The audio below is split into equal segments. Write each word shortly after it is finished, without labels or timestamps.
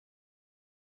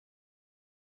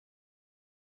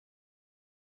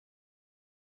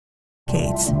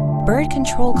decades, bird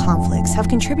control conflicts have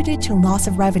contributed to loss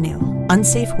of revenue,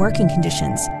 unsafe working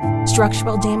conditions,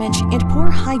 structural damage, and poor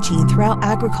hygiene throughout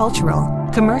agricultural,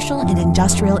 commercial, and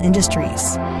industrial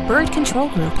industries. Bird Control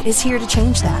Group is here to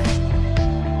change that.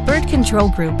 Bird Control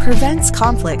Group prevents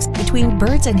conflicts between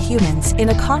birds and humans in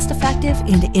a cost-effective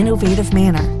and innovative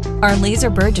manner. Our laser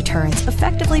bird deterrents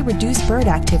effectively reduce bird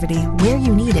activity where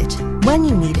you need it, when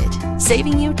you need it,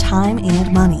 saving you time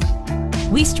and money.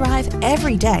 We strive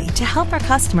every day to help our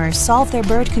customers solve their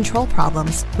bird control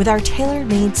problems with our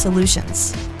tailor-made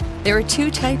solutions. There are two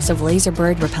types of laser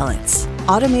bird repellents: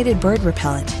 automated bird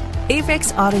repellent,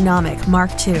 AVIX Autonomic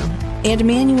Mark II, and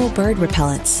manual bird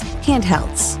repellents,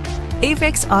 handhelds.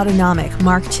 AVIX Autonomic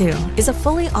Mark II is a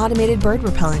fully automated bird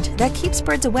repellent that keeps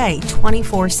birds away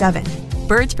 24/7.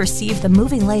 Birds perceive the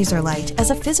moving laser light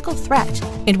as a physical threat,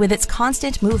 and with its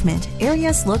constant movement,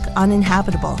 areas look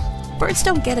uninhabitable. Birds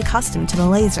don't get accustomed to the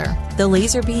laser. The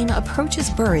laser beam approaches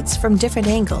birds from different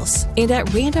angles and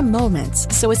at random moments,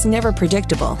 so it's never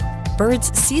predictable.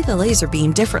 Birds see the laser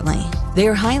beam differently. They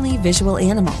are highly visual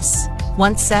animals.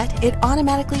 Once set, it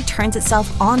automatically turns itself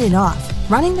on and off,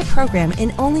 running the program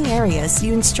in only areas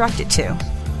you instruct it to.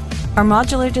 Our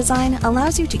modular design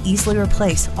allows you to easily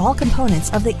replace all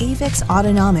components of the AVIX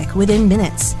Autonomic within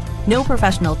minutes. No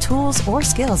professional tools or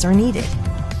skills are needed.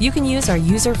 You can use our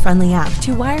user-friendly app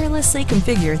to wirelessly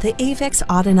configure the AVIX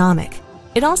Autonomic.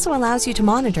 It also allows you to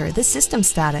monitor the system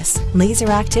status, laser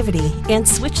activity, and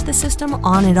switch the system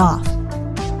on and off.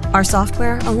 Our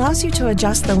software allows you to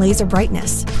adjust the laser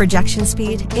brightness, projection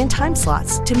speed, and time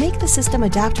slots to make the system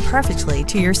adapt perfectly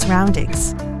to your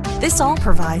surroundings. This all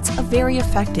provides a very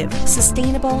effective,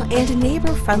 sustainable, and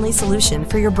neighbor-friendly solution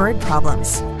for your bird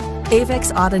problems.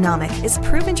 AVIX Autonomic is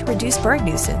proven to reduce bird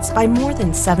nuisance by more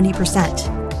than 70%.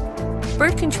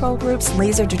 Bird Control Group's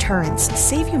laser deterrents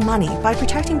save you money by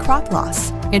protecting crop loss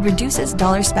and reduces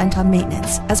dollars spent on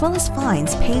maintenance, as well as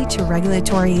fines paid to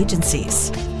regulatory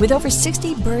agencies. With over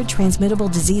 60 bird-transmittable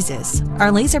diseases,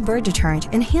 our laser bird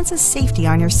deterrent enhances safety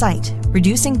on your site,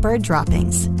 reducing bird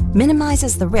droppings,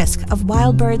 minimizes the risk of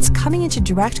wild birds coming into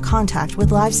direct contact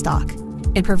with livestock,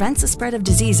 and prevents the spread of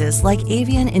diseases like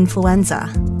avian influenza.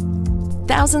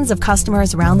 Thousands of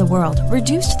customers around the world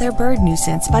reduced their bird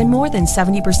nuisance by more than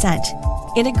 70%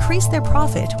 and increased their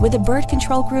profit with the Bird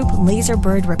Control Group laser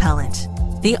bird repellent.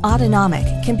 The Autonomic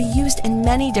can be used in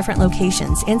many different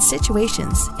locations and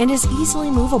situations and is easily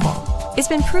movable. It's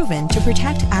been proven to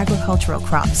protect agricultural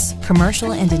crops,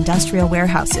 commercial and industrial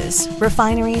warehouses,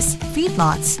 refineries,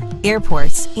 feedlots,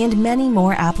 airports, and many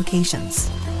more applications.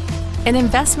 An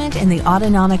investment in the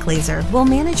Autonomic laser will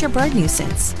manage your bird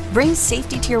nuisance, bring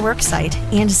safety to your worksite,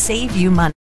 and save you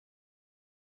money.